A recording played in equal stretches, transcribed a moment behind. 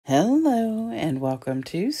Hello and welcome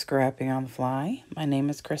to Scrapping on the Fly. My name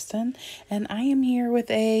is Kristen and I am here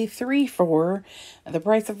with a 3 for the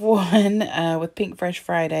price of one with Pinkfresh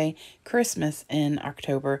Friday, Christmas in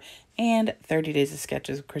October, and 30 Days of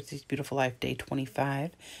Sketches with Christy's Beautiful Life Day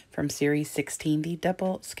 25 from Series 16, the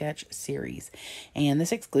Double Sketch Series. And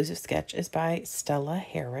this exclusive sketch is by Stella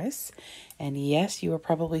Harris. And yes, you are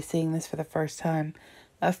probably seeing this for the first time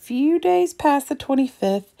a few days past the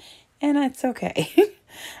 25th, and it's okay.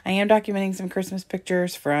 I am documenting some Christmas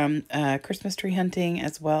pictures from Christmas tree hunting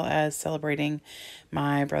as well as celebrating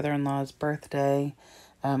my brother-in-law's birthday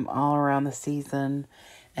all around the season.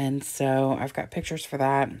 And so I've got pictures for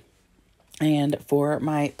that. And for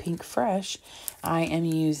my Pinkfresh, I am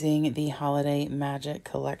using the Holiday Magic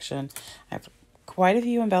Collection. I have quite a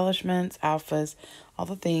few embellishments, alphas, all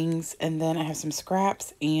the things. And then I have some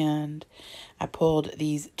scraps and I pulled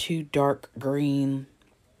these two dark green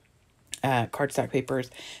cardstock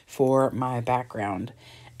papers for my background.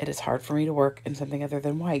 It is hard for me to work in something other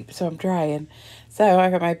than white, so I'm trying. So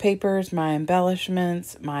I got my papers, my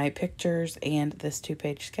embellishments, my pictures, and this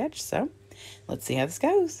 2-page sketch. So let's see how this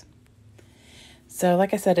goes. So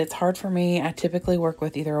like I said, it's hard for me. I typically work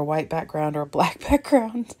with either a white background or a black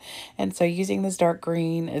background. And so using this dark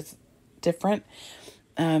green is different.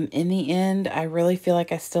 In the end, I really feel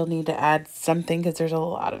like I still need to add something because there's a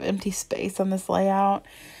lot of empty space on this layout.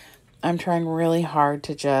 I'm trying really hard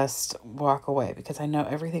to just walk away because I know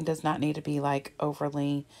everything does not need to be like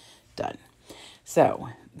overly done. So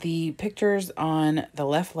the pictures on the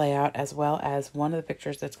left layout as well as one of the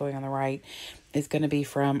pictures that's going on the right is going to be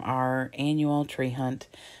from our annual tree hunt.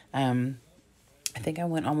 I think I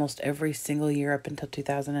went almost every single year up until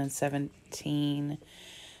 2017.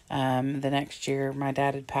 The next year my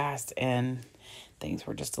dad had passed and things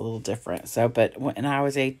were just a little different. So, but when I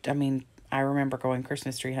was I remember going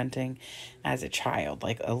Christmas tree hunting as a child,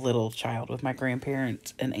 like a little child with my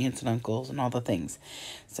grandparents and aunts and uncles and all the things.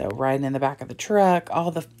 So riding in the back of the truck, all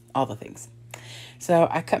the things. So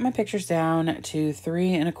I cut my pictures down to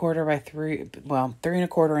 3 1/4 by 3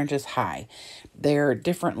 1/4 inches high. They're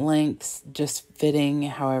different lengths, just fitting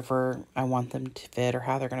however I want them to fit or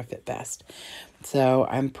how they're going to fit best. So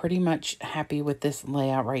I'm pretty much happy with this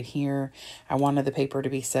layout right here. I wanted the paper to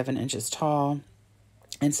be 7 inches tall.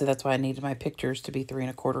 And so that's why I needed my pictures to be 3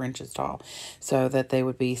 1/4 inches tall so that they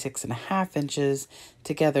would be 6 1/2 inches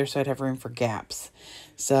together so I'd have room for gaps.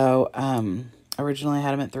 So originally I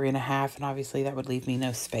had them at 3 1/2 and obviously that would leave me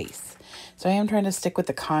no space. So I am trying to stick with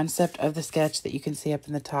the concept of the sketch that you can see up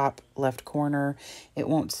in the top left corner. It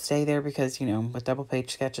won't stay there because, you know, with double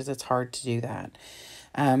page sketches, it's hard to do that.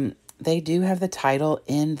 They do have the title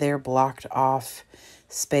in their blocked off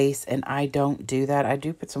space and I don't do that. I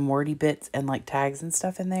do put some wordy bits and like tags and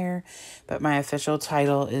stuff in there, but my official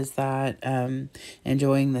title is that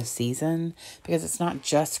enjoying the season, because it's not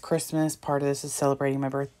just Christmas. Part of this is celebrating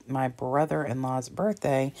my brother-in-law's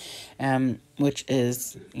birthday, which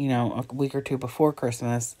is, you know, a week or two before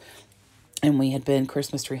Christmas. And we had been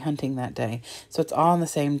Christmas tree hunting that day. So it's all on the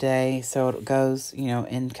same day. So it goes, you know,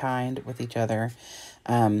 in kind with each other.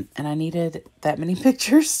 And I needed that many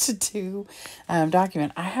pictures to do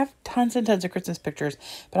document. I have tons and tons of Christmas pictures,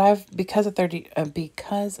 but because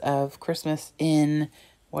of Christmas in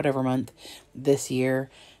whatever month this year,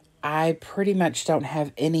 I pretty much don't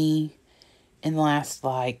have any in the last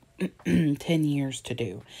like 10 years to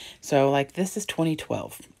do. So like this is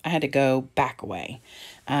 2012. I had to go back away.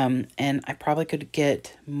 And I probably could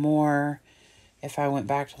get more if I went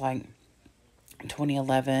back to like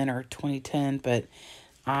 2011 or 2010, but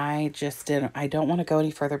I just didn't. I don't want to go any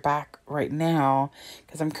further back right now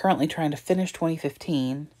because I'm currently trying to finish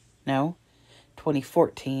 2014,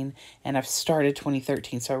 and I've started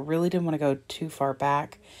 2013. So I really didn't want to go too far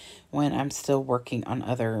back when I'm still working on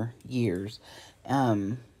other years.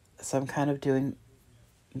 So I'm kind of doing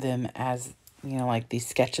them as, you know, like these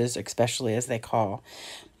sketches, especially as they call.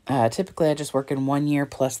 Typically I just work in 1 year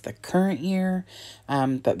plus the current year.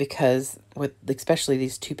 But because with especially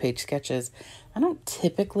these 2-page sketches, I don't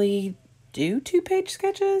typically do 2-page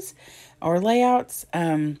sketches or layouts.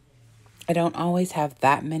 I don't always have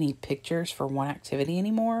that many pictures for one activity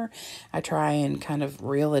anymore. I try and kind of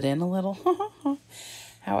reel it in a little.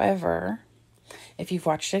 However, if you've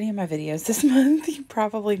watched any of my videos this month, you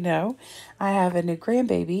probably know I have a new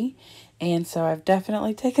grandbaby. And so I've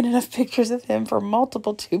definitely taken enough pictures of him for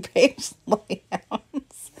multiple 2-page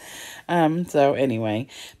layouts. So anyway,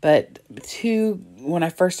 but when I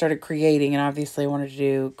first started creating, and obviously I wanted to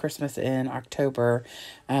do Christmas in October,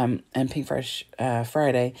 and Pinkfresh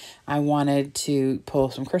Friday, I wanted to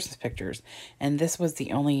pull some Christmas pictures. And this was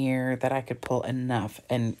the only year that I could pull enough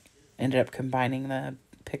and ended up combining the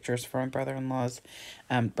pictures from my brother-in-law's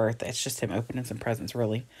birthday. It's just him opening some presents,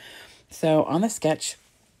 really. So on the sketch,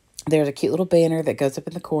 there's a cute little banner that goes up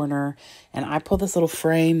in the corner, and I pull this little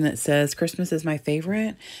frame that says Christmas is my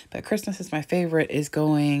favorite, but Christmas is my favorite is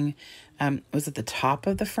going, was at the top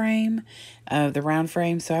of the frame, the round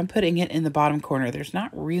frame, so I'm putting it in the bottom corner. There's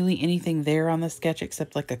not really anything there on the sketch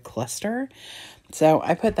except like a cluster, so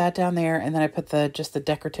I put that down there, and then I put just the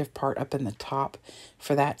decorative part up in the top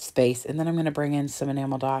for that space, and then I'm going to bring in some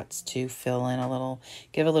enamel dots to fill in a little,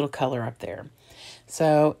 give a little color up there.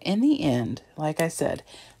 So in the end, like I said,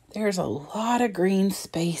 there's a lot of green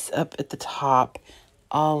space up at the top,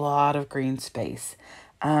 a lot of green space.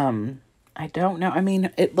 I don't know. I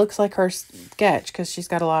mean, it looks like her sketch because she's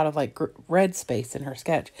got a lot of like red space in her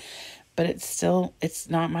sketch, but it's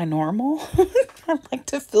not my normal. I like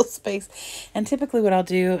to fill space. And typically what I'll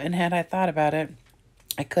do, and had I thought about it,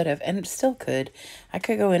 I could have, and still could, I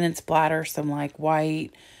could go in and splatter some like white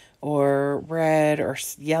or red or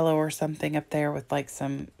yellow or something up there with like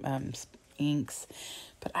some inks.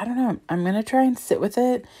 But I don't know. I'm going to try and sit with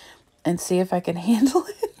it and see if I can handle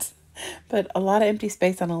it. But a lot of empty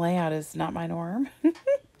space on a layout is not my norm.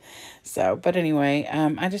 So, but anyway,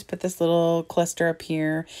 I just put this little cluster up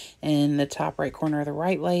here in the top right corner of the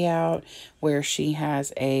right layout where she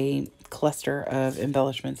has a cluster of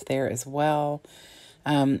embellishments there as well.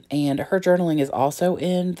 And her journaling is also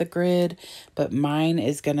in the grid, but mine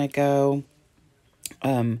is going to go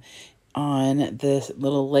on this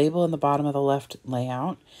little label in the bottom of the left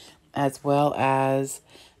layout, as well as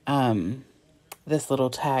this little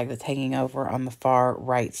tag that's hanging over on the far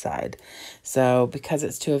right side. So because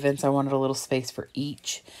it's 2 events, I wanted a little space for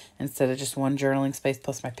each instead of just one journaling space,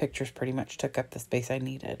 plus my pictures pretty much took up the space I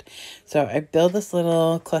needed. So I build this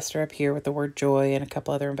little cluster up here with the word joy and a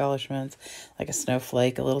couple other embellishments, like a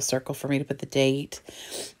snowflake, a little circle for me to put the date,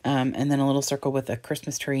 and then a little circle with a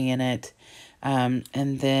Christmas tree in it.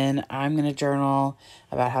 And then I'm going to journal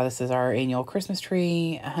about how this is our annual Christmas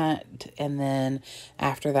tree hunt. And then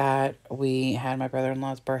after that, we had my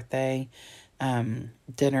brother-in-law's birthday,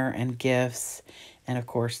 dinner and gifts. And of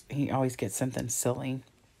course, he always gets something silly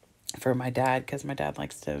for my dad because my dad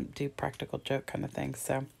likes to do practical joke kind of things.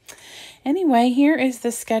 So anyway, here is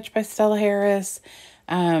the sketch by Stella Harris.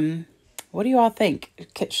 What do you all think?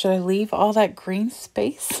 Should I leave all that green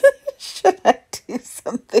space? Should I do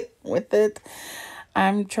something with it?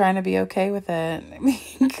 I'm trying to be okay with it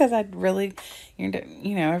because I'd really,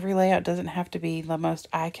 every layout doesn't have to be the most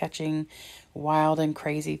eye-catching, wild and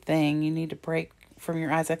crazy thing. You need to break from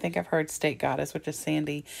your eyes. I think I've heard State Goddess, which is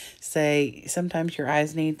Sandy, say sometimes your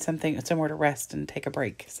eyes need somewhere to rest and take a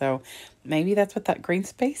break. So maybe that's what that green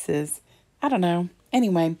space is. I don't know.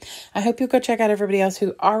 Anyway, I hope you'll go check out everybody else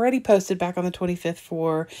who already posted back on the 25th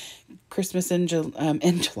for Christmas in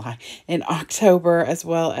July, in October, as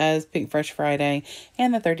well as Pinkfresh Friday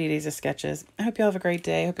and the 30 Days of Sketches. I hope you all have a great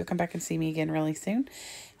day. I hope you'll come back and see me again really soon.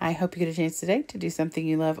 I hope you get a chance today to do something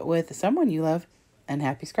you love with someone you love, and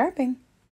happy scrapping.